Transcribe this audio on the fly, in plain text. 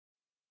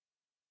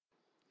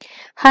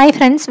Hi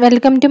friends,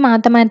 welcome to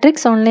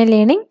Mathematics Online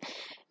Learning.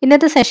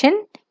 ഇന്നത്തെ session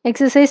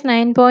exercise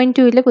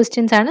 9.2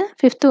 questions ആണ്.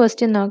 Fifth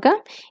question നോക്കാം.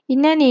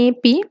 In an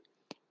AP,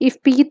 if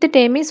pth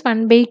term is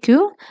 1 by q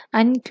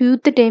and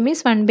qth term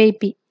is 1 by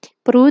p,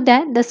 prove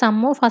that the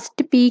sum of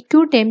first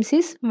pq terms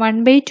is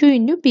 1 by 2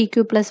 into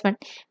pq plus 1,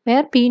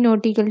 where p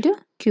not equal to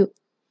q.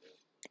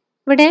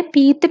 ഇവിടെ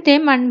pth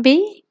term 1 by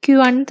q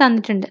ആണെന്ന്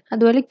തന്നിട്ടുണ്ട്.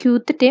 അതുപോലെ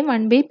qth term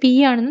 1 by p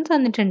ആണെന്ന്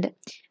തന്നിട്ടുണ്ട്.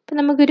 അപ്പം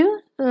നമുക്കൊരു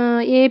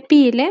A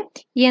പിയിലെ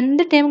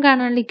എന്ത് ടേം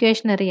കാണാനുള്ള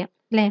ഇക്വേഷൻ അറിയാം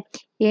അല്ലേ?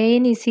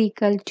 N is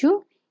equal to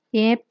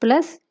A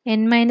plus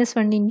N minus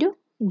one into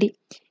D.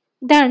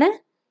 ഇതാണ്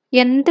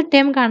എന്ത്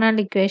ടേം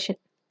കാണാനുള്ള ഇക്വേഷൻ.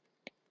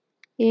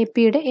 എ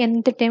പിയുടെ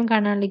എന്ത് ടേം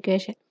കാണാനുള്ള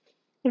ഇക്വേഷൻ.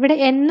 ഇവിടെ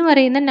എൻ എന്ന്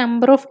പറയുന്ന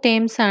നമ്പർ ഓഫ്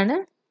ടേംസ് ആണ്.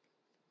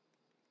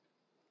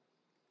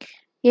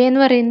 എ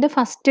എന്ന് പറയുന്നത്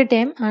ഫസ്റ്റ്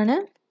ടേം ആണ്.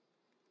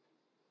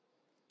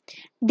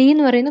 ഡി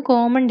എന്ന് പറയുന്നത്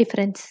കോമൺ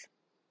ഡിഫറൻസ്.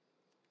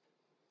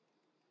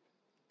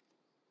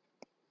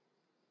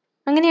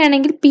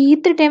 അങ്ങനെയാണെങ്കിൽ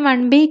പീത്ത് ടേം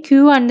 1 ബൈ ക്യൂ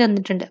ആണ്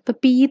തന്നിട്ടുണ്ട്. അപ്പോൾ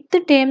പീത്ത്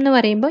ടേം എന്ന്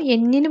പറയുമ്പോൾ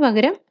എന്നിന്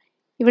പകരം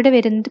ഇവിടെ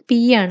വരുന്നത് പി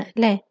ആണ്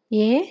അല്ലേ?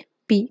 A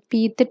P.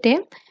 പീത്ത് term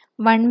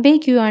 1 by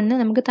Q ആണെന്ന്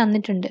നമുക്ക്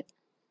തന്നിട്ടുണ്ട്.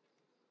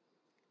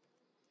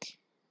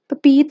 അപ്പോൾ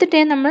പീത്ത്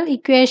ടേം നമ്മൾ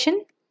ഇക്വേഷൻ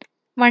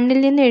 1ൽ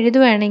നിന്ന്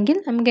എഴുതുകയാണെങ്കിൽ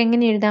നമുക്ക്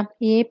എങ്ങനെ എഴുതാം?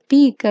 A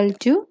P equal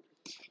to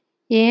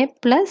A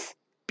plus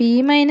P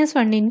minus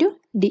one into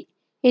D.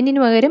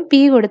 എന്നിന് പകരം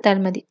പി കൊടുത്താൽ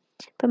മതി.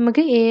 അപ്പം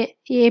നമുക്ക്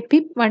എ പി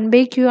 1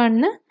 ബൈ ക്യൂ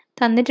ആണെന്ന്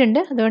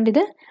തന്നിട്ടുണ്ട്. അതുകൊണ്ട്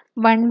ഇത്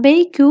 1 by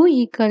q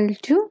equal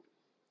to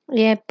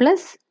a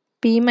plus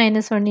p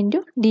minus 1 into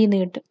d എന്ന്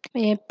കിട്ടും.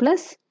 a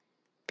plus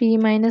p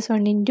minus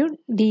 1 into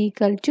d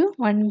equal to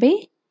 1 by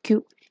q.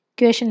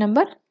 Equation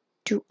number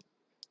 2.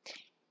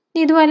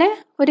 ഇതുപോലെ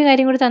ഒരു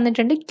കാര്യം കൂടി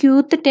തന്നിട്ടുണ്ട്.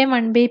 qth ടേം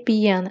 1 by p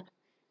ആണ്.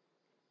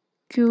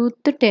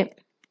 qth ടേം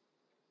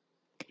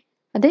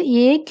അത്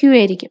a q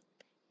ആയിരിക്കും.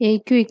 a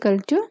q equal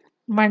to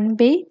 1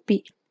 by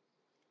p.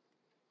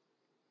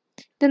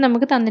 ഇത്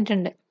നമുക്ക്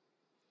തന്നിട്ടുണ്ട്.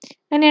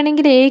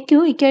 അങ്ങനെയാണെങ്കിൽ എ ക്യു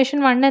ഇക്വേഷൻ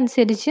 1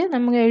 അനുസരിച്ച്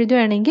നമുക്ക്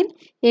എഴുതുകയാണെങ്കിൽ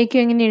എ ക്യു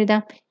എങ്ങനെ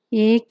എഴുതാം?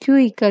 A Q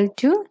equal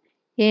to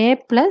A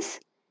plus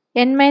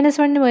N minus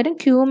വണ്ണിന് പകരം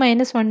ക്യൂ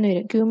മൈനസ് വൺ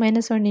വരും. Q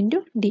minus one into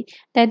D.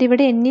 അതായത്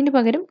ഇവിടെ എന്നിന്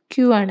പകരം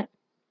ക്യൂ ആണ്.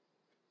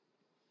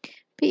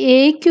 എ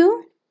ക്യു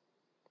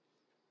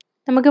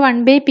നമുക്ക്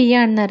 1 ബൈ പി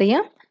ആണെന്ന്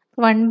അറിയാം.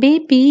 1 by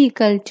P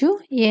equal to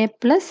A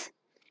plus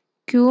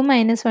Q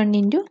minus one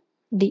into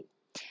D.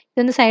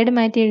 ഇതൊന്ന് സൈഡ്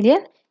മാറ്റി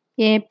എഴുതിയാൽ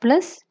A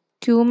plus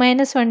Q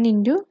minus one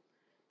into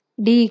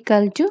D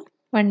equal to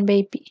 1 by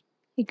P.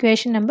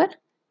 Equation number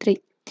 3.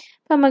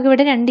 അപ്പം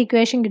നമുക്കിവിടെ രണ്ട്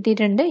ഇക്വേഷൻ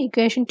കിട്ടിയിട്ടുണ്ട്.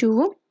 ഇക്വേഷൻ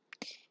 2ഉം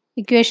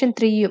ഇക്വേഷൻ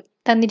 3യും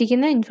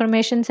തന്നിരിക്കുന്ന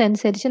ഇൻഫർമേഷൻസ്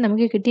അനുസരിച്ച്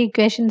നമുക്ക് കിട്ടിയ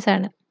ഇക്വേഷൻസ്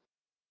ആണ്.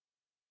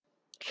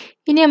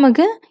 ഇനി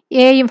നമുക്ക്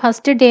എയും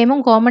ഫസ്റ്റ്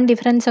ടേമും കോമൺ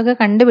ഡിഫറൻസ് ഒക്കെ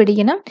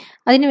കണ്ടുപിടിക്കണം.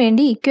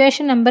 അതിനുവേണ്ടി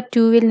ഇക്വേഷൻ നമ്പർ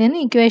 2വിൽ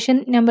നിന്ന് ഇക്വേഷൻ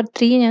നമ്പർ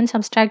 3 ഞാൻ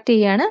സബ്സ്ട്രാക്ട്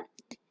ചെയ്യുകയാണ്.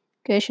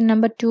 Equation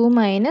number 2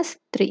 minus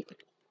 3.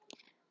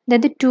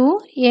 അതായത് 2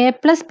 A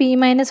plus P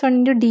minus one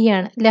into D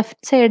ആണ്.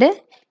 Left side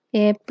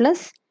A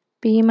plus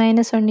P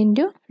minus one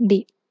into D.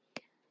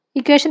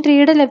 Equation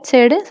 3യുടെ left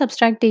side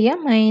subtract ചെയ്യാം.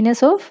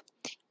 Minus of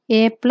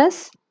A plus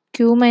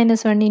Q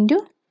minus one into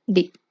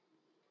D.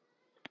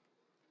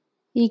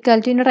 Equal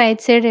ടുവിൻ്റെ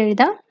right side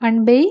എഴുതാം. 1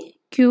 by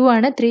Q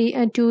ആണ്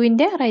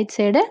 2ൻ്റെ right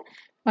side.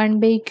 1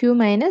 by Q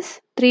minus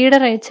 3യുടെ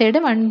right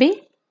side 1 by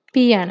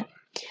P ആണ്.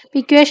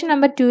 Equation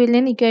number 2വിൽ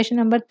നിന്ന് equation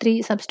number 3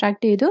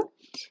 subtract ചെയ്തു.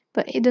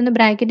 അപ്പോൾ ഇതൊന്ന്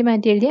bracket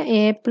മാറ്റി എഴുതിയ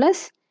A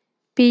plus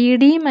P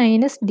D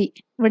minus D.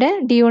 ഇവിടെ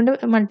ഡി കൊണ്ട്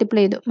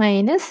മൾട്ടിപ്ലൈ ചെയ്തു.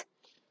 മൈനസ്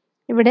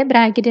ഇവിടെ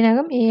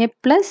ബ്രാക്കറ്റിനകം A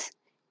plus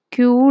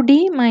Q D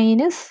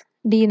minus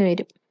D എന്ന്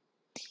വരും.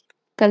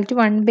 Equal to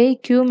 1 by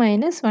Q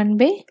minus 1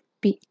 by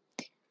P.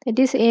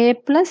 That is A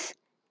plus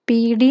P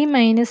D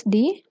minus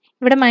D.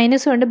 ഇവിടെ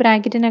minus കൊണ്ട്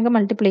ബ്രാക്കറ്റിനകം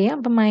multiply ചെയ്യാം.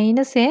 അപ്പം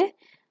minus A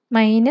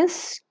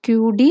minus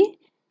Q D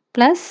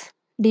plus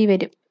D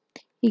വരും.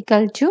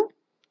 Equal to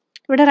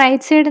ഇവിടെ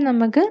right side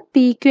നമുക്ക്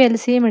P Q L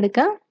C M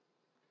എടുക്കാം.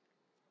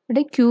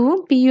 ഇവിടെ ക്യൂവും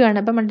പിയും ആണ്.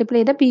 അപ്പോൾ മൾട്ടിപ്ലൈ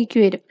ചെയ്താൽ പി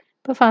ക്യു വരും.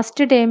 അപ്പോൾ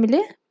ഫസ്റ്റ് ടേമിൽ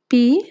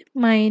പി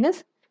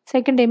മൈനസ്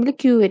സെക്കൻഡ് ടേമിൽ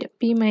ക്യൂ വരും.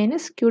 P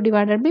minus Q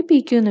divided by P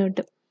Q എന്ന്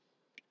കിട്ടും.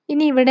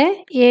 ഇനി ഇവിടെ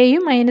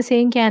എയും മൈനസ്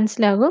എയും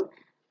ക്യാൻസൽ ആകും.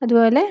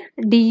 അതുപോലെ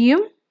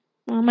ഡിയും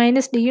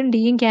മൈനസ്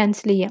ഡിയും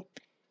ക്യാൻസൽ ചെയ്യാം.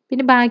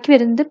 പിന്നെ ബാക്കി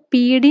വരുന്നത്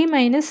P D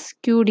minus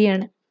Q D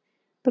ആണ്.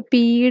 അപ്പോൾ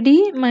P D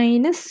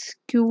minus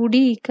Q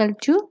D equal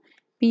to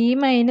P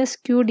minus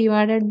Q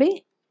divided by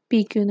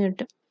P Q എന്ന്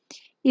കിട്ടും.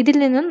 ഇതിൽ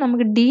നിന്നും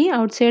നമുക്ക് ഡി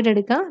ഔട്ട് സൈഡ്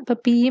എടുക്കാം. അപ്പോൾ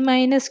P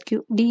minus Q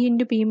D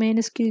into P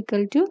minus Q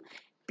equal to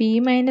P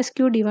minus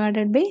Q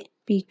divided by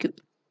P Q.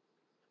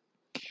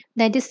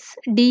 That is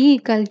D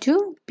equal to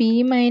P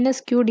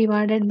minus Q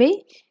divided by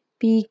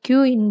P Q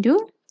into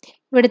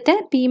ഇവിടുത്തെ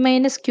P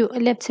minus Q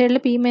left സൈഡിൽ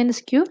P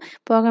minus Q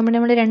പോകാൻ വേണ്ടി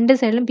നമ്മൾ രണ്ട്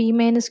സൈഡിലും P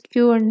minus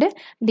Q കൊണ്ട്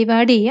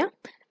divide ചെയ്യാം.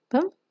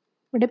 അപ്പം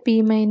ഇവിടെ പി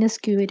മൈനസ്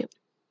ക്യൂ വരും.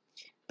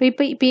 അപ്പോൾ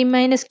ഇപ്പോൾ പി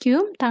മൈനസ്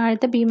ക്യൂവും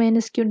താഴത്തെ P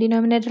minus Q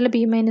ഡിനോമിനേറ്ററിലെ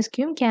P minus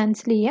ക്യൂവും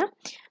cancel ചെയ്യാം.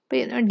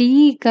 D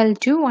equal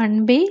to 1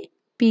 by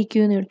P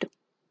Q എന്ന് കിട്ടും.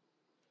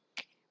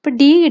 ഇപ്പോൾ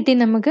ഡി കിട്ടി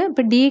നമുക്ക്.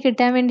 ഇപ്പോൾ ഡി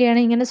കിട്ടാൻ വേണ്ടിയാണ്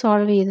ഇങ്ങനെ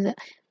സോൾവ് ചെയ്തത്.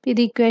 അപ്പോൾ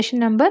ഇത് ഇക്വേഷൻ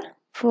നമ്പർ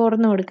 4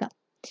 എന്ന് കൊടുക്കാം.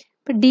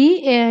 അപ്പോൾ ഡി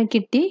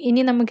കിട്ടി.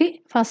 ഇനി നമുക്ക്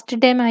ഫസ്റ്റ്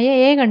ടേം ആയ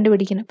എ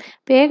കണ്ടുപിടിക്കണം.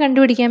 അപ്പോൾ എ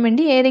കണ്ടുപിടിക്കാൻ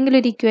വേണ്ടി ഏതെങ്കിലും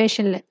ഒരു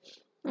ഇക്വേഷനിൽ,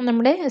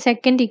 നമ്മുടെ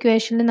സെക്കൻഡ്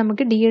ഇക്വേഷനിൽ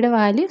നമുക്ക് ഡിയുടെ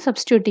വാല്യൂ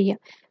സബ്സ്റ്റിറ്റ്യൂട്ട് ചെയ്യാം.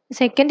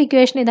 സെക്കൻഡ്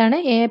ഇക്വേഷൻ ഇതാണ്.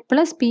 A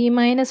plus P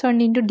minus one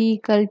into D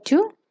equal to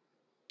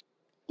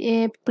A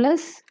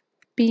plus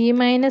P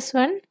minus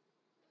one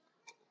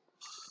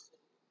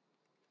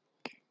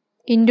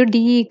into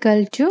D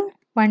equal to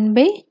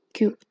 1/q.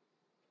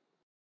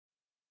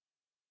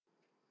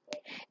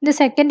 ഇത്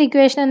സെക്കൻഡ്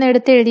ഇക്വേഷൻ എന്ന്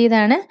എടുത്ത്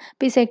എഴുതിയതാണ്.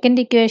 അപ്പോൾ ഈ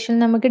സെക്കൻഡ് ഇക്വേഷനിൽ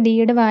നമുക്ക്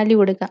ഡിയുടെ വാല്യൂ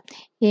കൊടുക്കാം.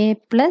 A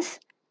plus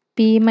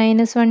P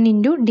minus one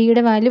into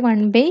ഡിയുടെ വാല്യൂ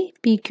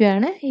 1/pq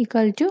ആണ്,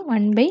 ഈക്വൽ ടു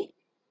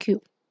 1/q.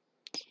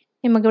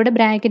 നമുക്കിവിടെ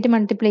ബ്രാക്കറ്റ്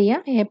മൾട്ടിപ്ലൈ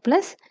ചെയ്യാം. A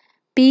plus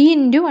P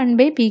into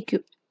 1/pq,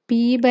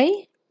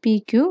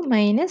 p/pq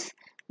minus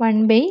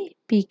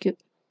 1/pq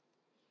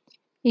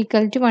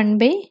equal to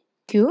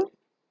 1/q.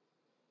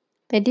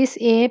 That is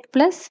A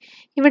plus,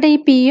 ഇവിടെ ഈ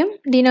പിയും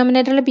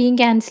ഡിനോമിനേറ്ററിൽ പിയും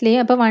ക്യാൻസൽ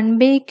ചെയ്യും. അപ്പോൾ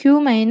 1/q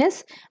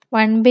minus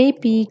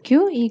 1/pq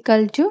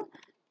equal to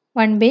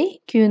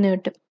 1/q എന്ന്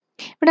കിട്ടും.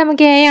 ഇവിടെ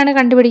നമുക്ക് എ ആണ്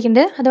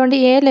കണ്ടുപിടിക്കേണ്ടത്. അതുകൊണ്ട്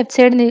എ ലെഫ്റ്റ്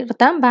സൈഡ്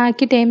നിർത്താം,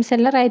 ബാക്കി ടേംസ്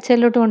എല്ലാം റൈറ്റ്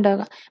സൈഡിലോട്ട്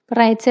കൊണ്ടുപോകാം. അപ്പോൾ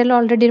റൈറ്റ് സൈഡിൽ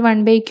ഓൾറെഡി ഒരു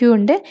 1/q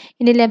ഉണ്ട്.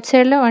 ഇനി ലെഫ്റ്റ്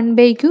സൈഡിൽ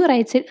 1/q,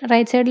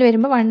 റൈറ്റ് സൈഡിൽ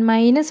വരുമ്പോൾ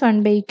മൈനസ്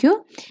 1/q,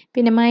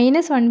 പിന്നെ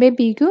മൈനസ്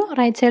 1/pq,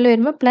 റൈറ്റ് സൈഡിൽ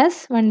വരുമ്പോൾ പ്ലസ്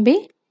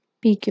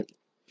 1/pq.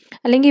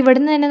 അല്ലെങ്കിൽ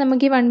ഇവിടുന്ന് തന്നെ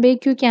നമുക്ക് ഈ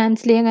 1/q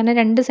ക്യാൻസൽ ചെയ്യാം, കാരണം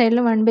രണ്ട്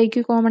സൈഡിലും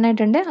 1/q കോമൺ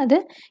ആയിട്ടുണ്ട്, അത്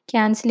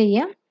ക്യാൻസൽ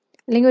ചെയ്യാം.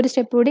 അല്ലെങ്കിൽ ഒരു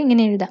സ്റ്റെപ്പ് കൂടി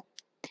ഇങ്ങനെ എഴുതാം.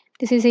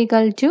 ദിസ് ഈസ്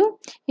ഈക്വൽ ടു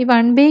ഈ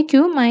 1/q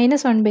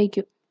മൈനസ് 1/q,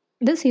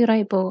 ഇത് 0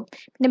 ആയി പോകും.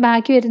 പിന്നെ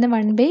ബാക്കി വരുന്ന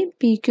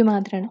 1/pq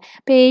മാത്രമാണ്.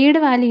 അപ്പോൾ എയുടെ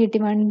വാല്യൂ കിട്ടി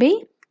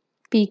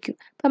 1/pq.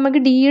 അപ്പോൾ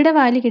നമുക്ക് ഡിയുടെ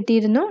വാല്യൂ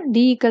കിട്ടിയിരുന്നു.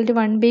 ഡി ഈക്വൽ ടു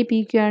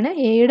 1/pq ആണ്.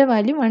 എയുടെ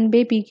വാല്യൂ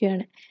 1/pq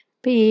ആണ്.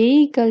 അപ്പോൾ A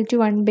equal to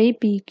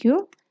 1/pq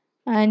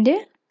and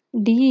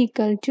D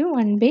equal to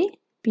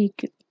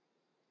 1/pq.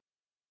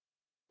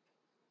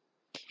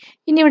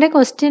 ഇനി ഇവിടെ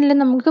ക്വസ്റ്റ്യനിൽ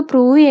നമുക്ക്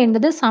പ്രൂവ്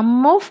ചെയ്യേണ്ടത് some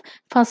of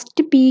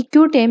first pq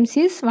terms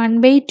is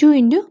 1/2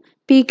 into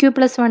pq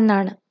plus 1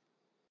 ആണ്.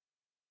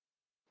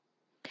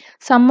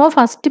 Some of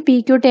first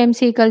pq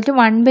terms equal to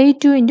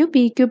 1/2 into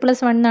pq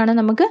plus 1 ആണ്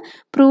നമുക്ക്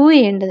പ്രൂവ്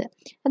ചെയ്യേണ്ടത്.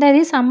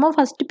 അതായത് some of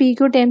first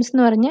pq terms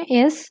എന്ന് പറഞ്ഞാൽ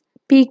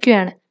SPQ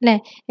ആണ് അല്ലേ.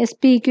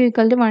 SPQ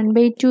equal to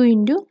 1/2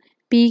 into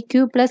pq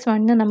plus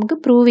 1 നമുക്ക്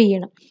പ്രൂവ്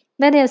ചെയ്യണം.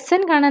 അതായത്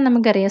SN കാണാൻ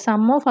നമുക്കറിയാം.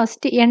 Some of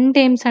first n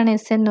terms ആണ്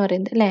SN എന്ന്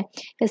പറയുന്നത് അല്ലേ.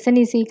 SN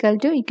is equal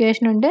to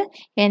equation ഉണ്ട്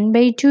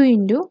n/2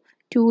 into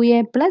 2a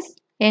plus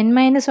n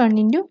minus 1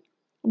 into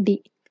D.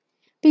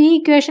 അപ്പോൾ ഈ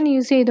ഇക്വേഷൻ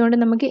യൂസ് ചെയ്തുകൊണ്ട്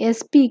നമുക്ക്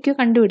SPQ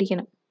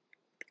കണ്ടുപിടിക്കണം.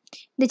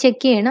 ഇത്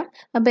ചെക്ക് ചെയ്യണം.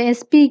 അപ്പോൾ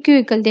SPQ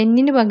ഈക്വൽ ടു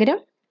എന്നിന് പകരം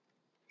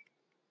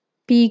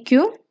PQ,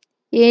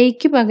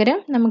 എയ്ക്ക് പകരം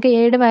നമുക്ക്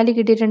എയുടെ വാല്യൂ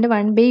കിട്ടിയിട്ടുണ്ട്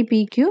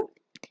 1/pq,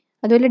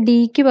 അതുപോലെ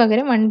ഡിക്ക്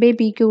പകരം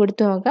 1/pq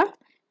കൊടുത്തു നോക്കാം.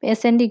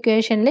 SNൻ്റെ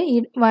ഇക്വേഷനിൽ ഈ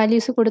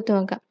വാല്യൂസ് കൊടുത്തു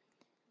നോക്കാം.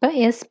 അപ്പോൾ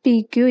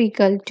SPQ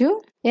ഈക്വൽ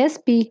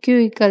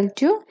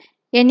ടു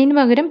എന്നിന്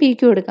പകരം PQ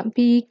കൊടുക്കാം.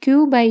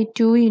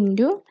 PQ/2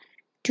 ഇൻറ്റു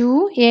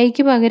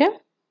 2aക്ക് പകരം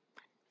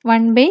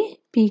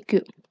 1/pq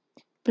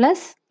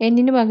പ്ലസ്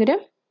എന്നിന് പകരം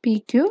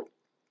PQ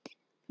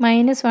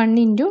മൈനസ് 1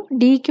 ഇൻറ്റു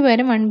ഡിക്ക്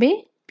പകരം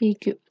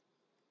 1/pq.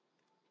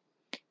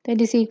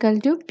 That is equal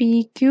to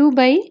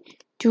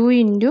PQ/2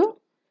 into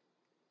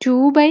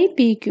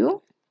 2/pq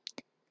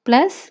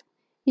plus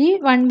ഈ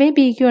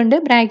 1/pq കൊണ്ട്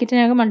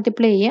ബ്രാക്കറ്റിനകം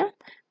മൾട്ടിപ്ലൈ ചെയ്യാം.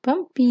 അപ്പം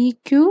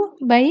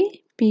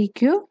PQ/pq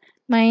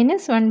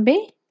മൈനസ്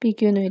 1/pq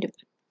എന്ന് വരും.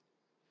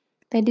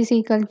 That is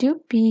equal to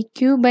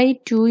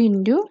PQ/2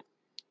 into,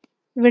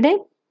 ഇവിടെ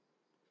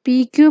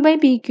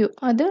PQ/pq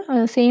അത്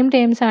സെയിം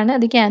ടേംസ് ആണ്,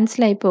 അത്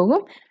ക്യാൻസലായി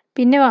പോകും.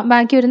 പിന്നെ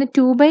ബാക്കി വരുന്ന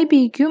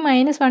 2/pq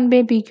മൈനസ്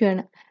 1/pq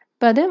ആണ്.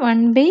 അപ്പോൾ അത്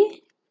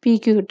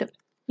 1/pq കിട്ടും.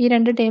 ഈ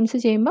രണ്ട് ടേംസ്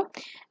ചെയ്യുമ്പോൾ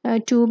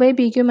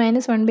 2/pq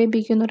മൈനസ്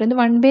 1/pq എന്ന്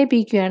പറയുന്നത്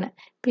 1/pq ആണ്.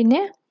 പിന്നെ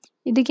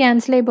ഇത്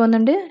ക്യാൻസലായി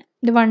പോകുന്നുണ്ട്,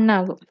 ഇത് 1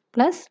 ആകും,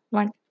 plus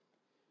 1.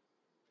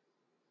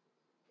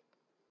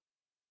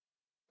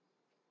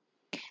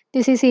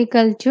 This is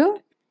equal to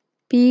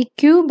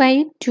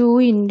PQ/2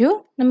 into,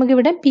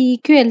 നമുക്കിവിടെ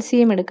PQ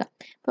LCM എടുക്കാം.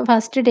 അപ്പോൾ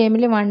ഫസ്റ്റ്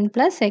ടേമിൽ 1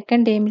 പ്ലസ്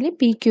സെക്കൻഡ് ടേമിൽ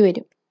PQ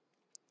വരും.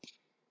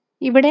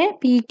 ഇവിടെ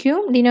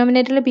PQയും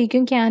ഡിനോമിനേറ്ററിൽ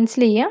PQയും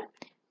ക്യാൻസൽ ചെയ്യാം.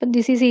 അപ്പോൾ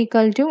this is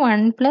equal to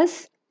 1 plus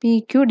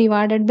PQ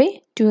divided by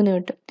 2 എന്ന്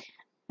കിട്ടും.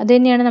 അത്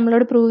തന്നെയാണ്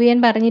നമ്മളോട് പ്രൂവ്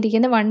ചെയ്യാൻ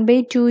പറഞ്ഞിരിക്കുന്നത്.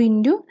 1/2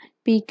 ഇൻറ്റു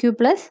PQ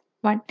പ്ലസ്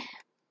 1.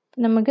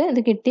 നമുക്ക്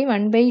ഇത് കിട്ടി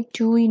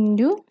 1/2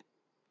 ഇൻറ്റു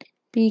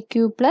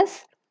PQ പ്ലസ്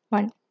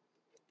 1.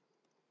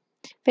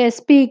 ഇപ്പോൾ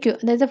SPQ,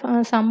 അതായത്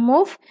some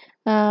of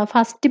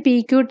first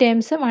PQ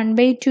terms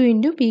 1/2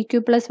 into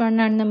PQ plus 1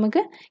 ആണ്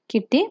നമുക്ക്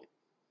കിട്ടി.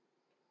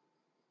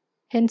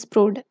 Hence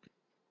proved.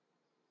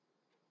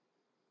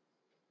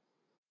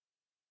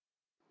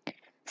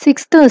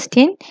 Sixth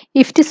question,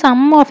 if the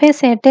sum of a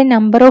certain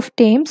number of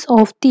terms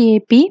of the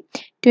AP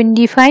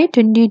 25,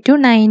 22,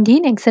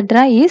 19,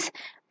 etc. is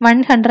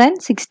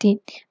 116,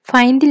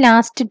 find the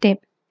last term.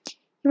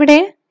 ഇവിടെ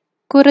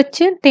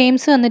കുറച്ച്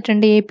terms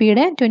വന്നിട്ടുണ്ട്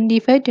APയുടെ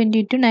 25,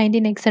 22,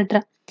 19,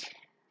 etc.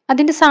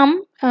 അതിൻ്റെ some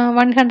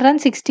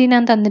 116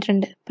 ആണ്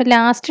തന്നിട്ടുണ്ട്. അപ്പോൾ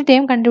ലാസ്റ്റ്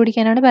ടേം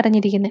കണ്ടുപിടിക്കാനാണ്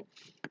പറഞ്ഞിരിക്കുന്നത്.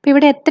 അപ്പോൾ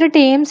ഇവിടെ എത്ര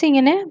ടേംസ്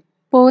ഇങ്ങനെ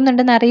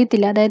പോകുന്നുണ്ടെന്ന്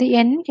അറിയത്തില്ല. അതായത്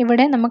n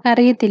ഇവിടെ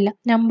നമുക്കറിയത്തില്ല.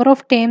 നമ്പർ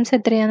ഓഫ് ടേംസ്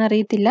എത്രയാണെന്ന്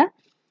അറിയത്തില്ല.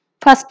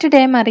 ഫസ്റ്റ്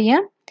ടേം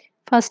അറിയാം.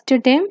 First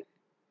term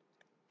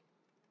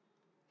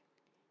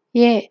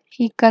A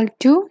equal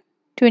to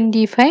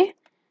 25.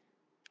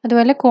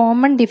 അതുപോലെ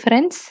common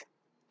difference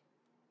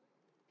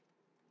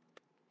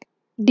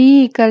D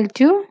equal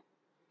to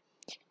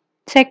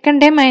second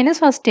term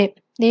minus first term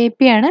A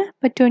P ആണ്.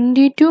 അപ്പോൾ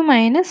 22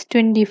 minus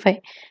 25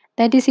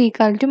 that is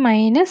equal to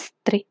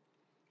 -3.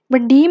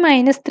 അപ്പോൾ ഡി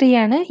 -3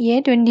 ആണ്, എ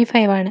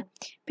 25 ആണ്.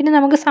 പിന്നെ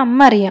നമുക്ക് സം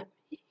അറിയാം.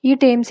 ഈ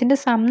ടേംസിൻ്റെ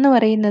സം എന്ന്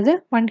പറയുന്നത്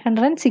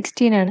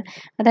 116 ആണ്.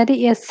 അതായത്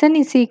S N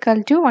is equal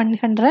to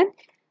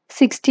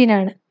 116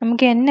 ആണ്.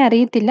 നമുക്ക് എൻ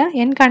അറിയത്തില്ല,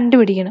 എൻ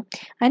കണ്ടുപിടിക്കണം.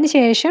 അതിന്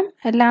ശേഷം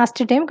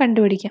ലാസ്റ്റ് ടൈം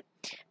കണ്ടുപിടിക്കാം.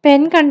 അപ്പോൾ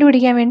എൻ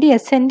കണ്ടുപിടിക്കാൻ വേണ്ടി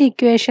എസ് എൻ്റെ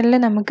ഇക്വേഷനിൽ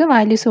നമുക്ക്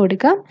വാല്യൂസ്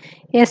കൊടുക്കാം.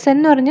 എസ് എൻ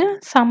എന്ന് പറഞ്ഞാൽ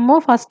some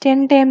of first N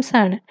terms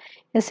ആണ്.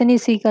 S N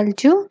is equal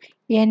to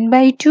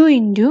n/2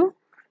 into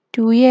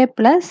 2a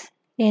plus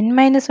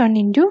n-1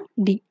 into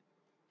D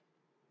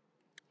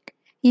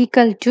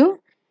equal to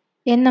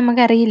N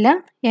നമുക്കറിയില്ല,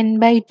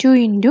 n/2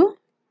 ഇൻറ്റു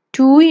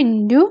 2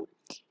 ഇൻറ്റു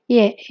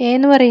എ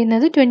എന്ന്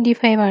പറയുന്നത്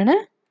 25 ആണ്,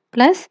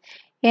 plus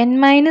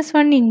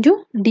n-1 into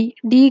D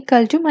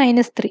equal to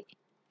 -3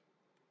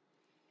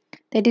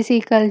 that is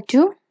equal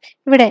to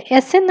ഇവിടെ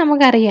S N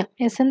നമുക്കറിയാം.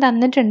 S N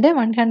തന്നിട്ടുണ്ട്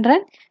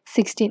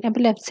 116.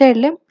 അപ്പോൾ left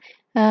സൈഡിൽ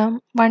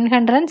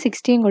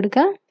 116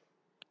 കൊടുക്കാം.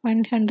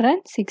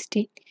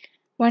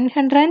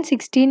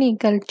 116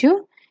 equal to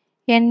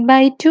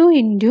n/2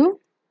 into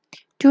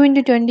 2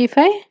 into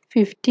 25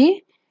 50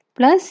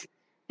 plus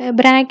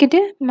bracket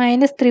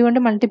 -3 കൊണ്ട്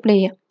മൾട്ടിപ്ലൈ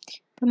ചെയ്യാം.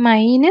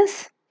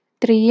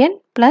 -3n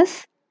plus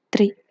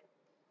 3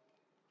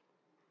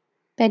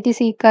 that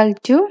is equal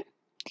to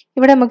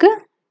ഇവിടെ നമുക്ക്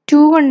 2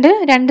 കൊണ്ട്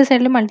രണ്ട്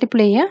സൈഡിൽ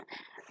മൾട്ടിപ്ലൈ ചെയ്യാം.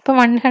 അപ്പോൾ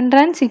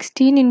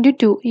 116 into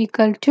 2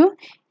 equal to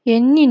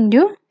n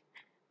into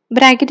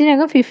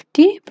ബ്രാക്കറ്റിനകം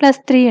 50 plus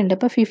 3 ഉണ്ട്.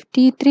 അപ്പോൾ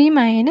 53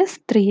 minus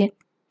 3n.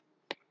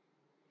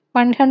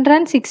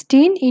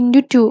 116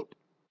 into 2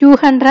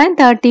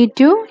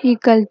 232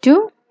 equal to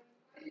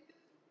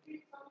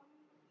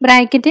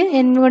bracket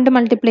n കൊണ്ട്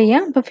മൾട്ടിപ്ലൈ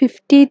ചെയ്യാം. അപ്പോൾ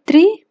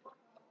 53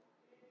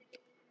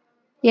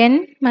 n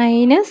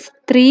മൈനസ്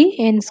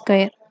 3n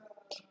സ്ക്വയർ.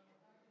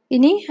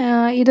 ഇനി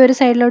ഇതൊരു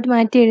സൈഡിലോട്ട്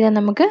മാറ്റി എഴുതാം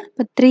നമുക്ക്.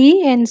 അപ്പോൾ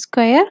 3n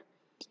square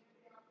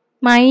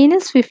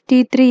minus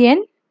 53n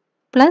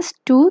plus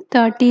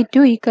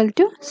 232 equal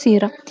to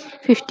 0.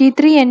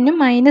 53n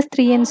minus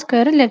 3n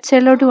square left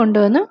സൈഡിലോട്ട്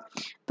കൊണ്ടുവന്നു.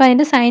 അപ്പോൾ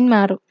അതിൻ്റെ സൈൻ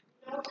മാറും.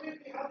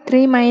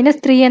 3 മൈനസ്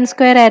 3n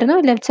സ്ക്വയർ ആയിരുന്നു,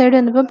 ലെഫ്റ്റ് സൈഡ്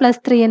വന്നപ്പോൾ പ്ലസ്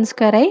 3n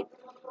സ്ക്വയർ ആയി.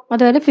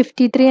 അതുപോലെ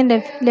 53n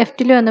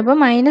ലെഫ്റ്റിൽ വന്നപ്പോൾ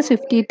മൈനസ്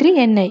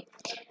 53n ആയി,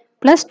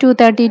 പ്ലസ്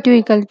 232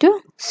 ഈക്വൽ ടു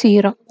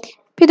 0.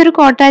 അപ്പോൾ ഇതൊരു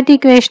ക്വാഡ്രാറ്റിക്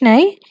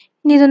ഇക്വേഷനായി.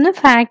 ഇനി ഇതൊന്ന്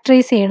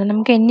ഫാക്ടറൈസ് ചെയ്യണം.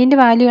 നമുക്ക് എന്നിൻ്റെ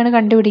വാല്യൂ ആണ്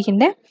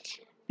കണ്ടുപിടിക്കേണ്ടത്.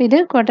 അപ്പോൾ ഇത്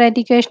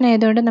ക്വാഡ്രാറ്റിക് ഇക്വേഷൻ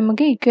ആയതുകൊണ്ട്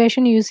നമുക്ക്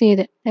ഇക്വേഷൻ യൂസ്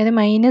ചെയ്ത്, അതായത്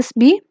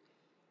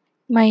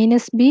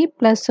minus B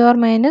plus or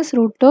minus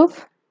root of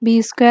B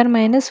square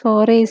minus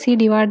 4ac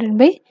divided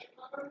by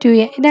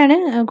 2a. ഇതാണ്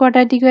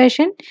ക്വാഡ്രാറ്റിക്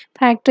ഇക്വേഷൻ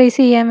ഫാക്ടറൈസ്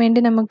ചെയ്യാൻ വേണ്ടി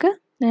നമുക്ക്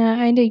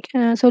അതിൻ്റെ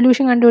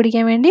സൊല്യൂഷൻ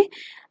കണ്ടുപിടിക്കാൻ വേണ്ടി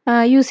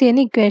യൂസ്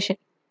ചെയ്യുന്ന ഇക്വേഷൻ.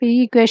 അപ്പോൾ ഈ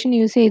ഇക്വേഷൻ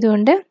യൂസ്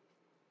ചെയ്തുകൊണ്ട്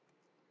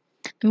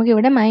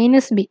നമുക്കിവിടെ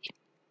 -b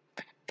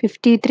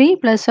 53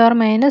 plus or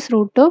minus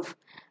root of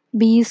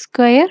B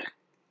square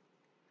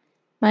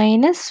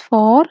minus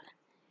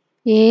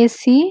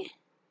 4ac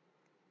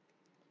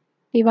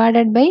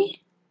divided by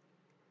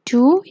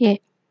 2a.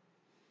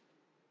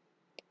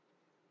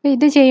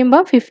 ഇത്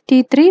ചെയ്യുമ്പോൾ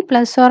 53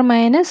 plus or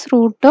minus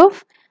root of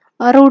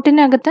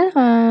റൂട്ടിനകത്ത്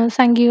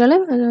സംഖ്യകൾ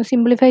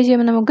സിംപ്ലിഫൈ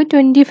ചെയ്യുമ്പോൾ നമുക്ക്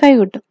 25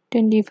 കിട്ടും.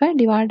 25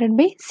 ഡിവൈഡഡ്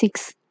ബൈ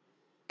 6.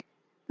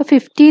 അപ്പോൾ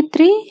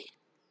 53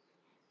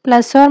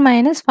 പ്ലസ് ഓർ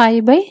മൈനസ്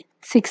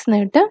 5/6 എന്ന്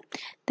കിട്ടും.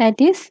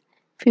 That is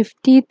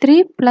 53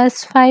 plus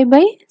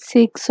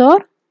 5/6 or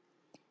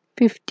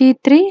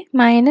 53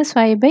 minus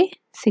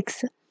 5/6.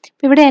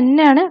 അപ്പോൾ ഇവിടെ n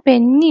ആണ്. അപ്പോൾ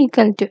n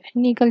ഈക്വൽ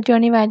ടു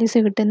ആണ് ഈ വാല്യൂസ്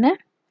കിട്ടുന്നത്.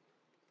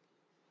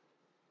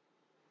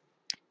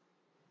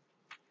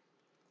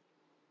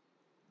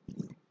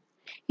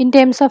 ഇൻ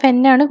ടേംസ് ഓഫ് n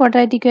ആണ്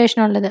ക്വാഡ്രാറ്റിക് ഇക്വേഷൻ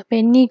ഉള്ളത്. അപ്പോൾ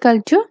n equal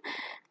to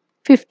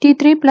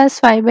 53 plus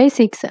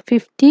 5/6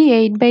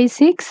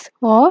 58/6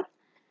 or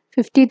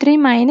 53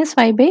 minus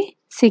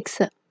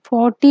 5/6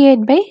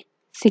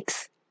 48/6.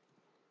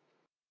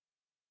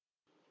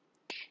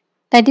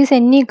 That is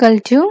n equal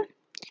to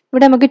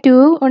ഇവിടെ നമുക്ക് 2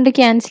 കൊണ്ട്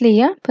ക്യാൻസൽ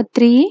ചെയ്യാം. അപ്പോൾ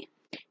 3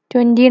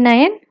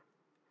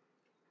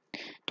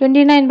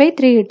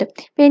 29/3 കിട്ടും.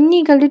 അപ്പോൾ n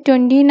equal to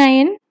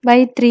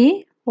 29/3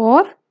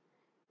 or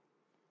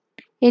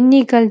n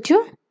equal to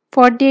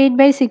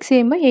 48/6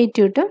 ചെയ്യുമ്പോൾ 8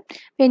 കിട്ടും.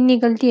 അപ്പോൾ n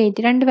ഈക്വൽ ടു 8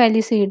 രണ്ട്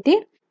വാല്യൂസ് കിട്ടി.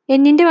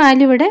 എന്നിൻ്റെ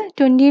വാല്യൂ ഇവിടെ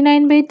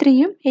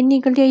 29/3 n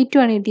ഈക്വൽ ടു 8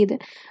 ആണ് കിട്ടിയത്.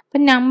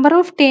 അപ്പം നമ്പർ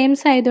ഓഫ്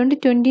ടേംസ് ആയതുകൊണ്ട്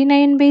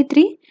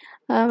 29/3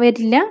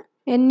 വരില്ല,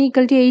 n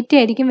ഈക്വൽ ടു 8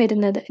 ആയിരിക്കും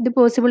വരുന്നത്. ഇത്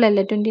പോസിബിൾ അല്ല,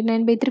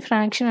 29/3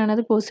 ഫ്രാക്ഷൻ ആണ്,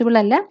 അത് പോസിബിൾ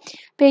അല്ല.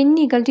 അപ്പോൾ n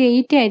ഈക്വൽ ടു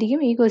 8 ആയിരിക്കും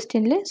ഈ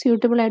ക്വസ്റ്റ്യനിൽ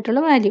സ്യൂട്ടബിൾ ആയിട്ടുള്ള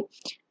വാല്യൂ.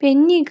 അപ്പോൾ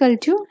n ഈക്വൽ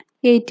ടു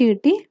 8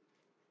 കിട്ടി.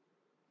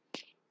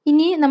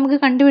 ഇനി നമുക്ക്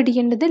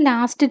കണ്ടുപിടിക്കേണ്ടത്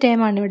ലാസ്റ്റ് ടേം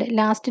ആണ്. ഇവിടെ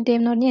ലാസ്റ്റ് ടേം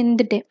എന്ന് പറഞ്ഞാൽ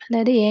എന്ത് ടേം,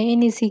 അതായത്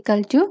an is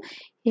equal to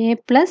a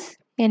plus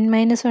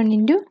n-1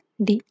 into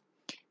D.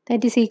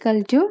 That is equal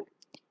to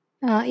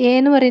A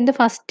എന്ന് പറയുന്നത്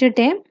first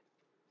term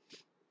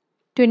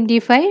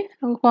 25,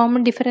 common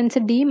difference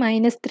d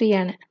 -3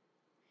 ആണ്.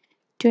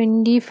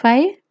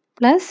 25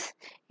 പ്ലസ്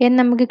n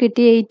നമുക്ക്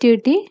കിട്ടി 8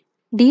 കിട്ടി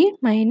d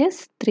minus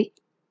 3.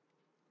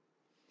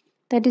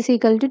 That is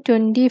equal to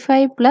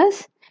 25 plus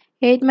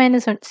 8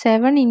 minus 1.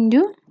 7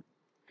 into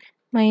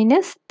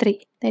minus 3.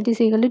 That is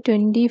equal to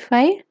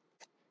 25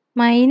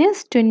 minus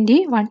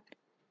 21.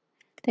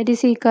 That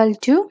is equal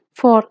to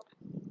 4.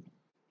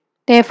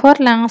 Therefore,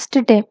 last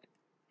term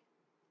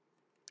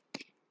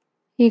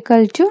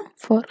equal to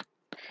 4.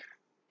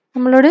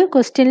 നമ്മളോട്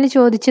ക്വസ്റ്റ്യനിൽ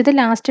ചോദിച്ചത്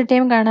last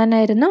time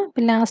കാണാനായിരുന്നു.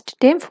 അപ്പോൾ last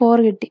time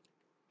 4 കിട്ടി.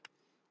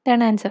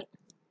 ഇതാണ് ആൻസർ.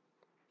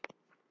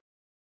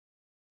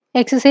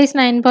 എക്സസൈസ്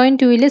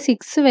 9.2ൽ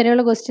 6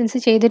 വരെയുള്ള ക്വസ്റ്റ്യൻസ്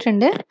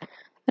ചെയ്തിട്ടുണ്ട്.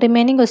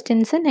 Remaining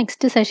questions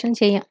next session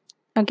ചെയ്യാം.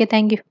 Okay,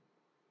 thank you.